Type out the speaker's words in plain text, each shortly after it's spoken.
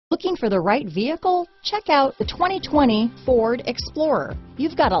Looking for the right vehicle? Check out the 2020 Ford Explorer.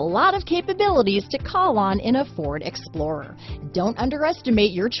 You've got a lot of capabilities to call on in a Ford Explorer. Don't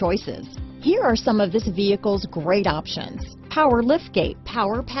underestimate your choices. Here are some of this vehicle's great options: power liftgate,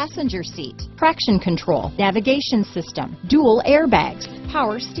 power passenger seat, traction control, navigation system, dual airbags,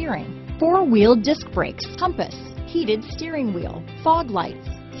 power steering, four-wheel disc brakes, compass, heated steering wheel, fog lights,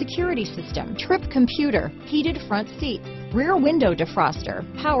 security system, trip computer, heated front seats, rear window defroster,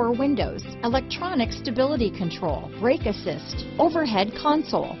 power windows, electronic stability control, brake assist, overhead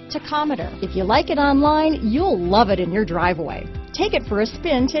console, tachometer. If you like it online, you'll love it in your driveway. Take it for a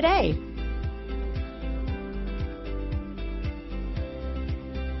spin today.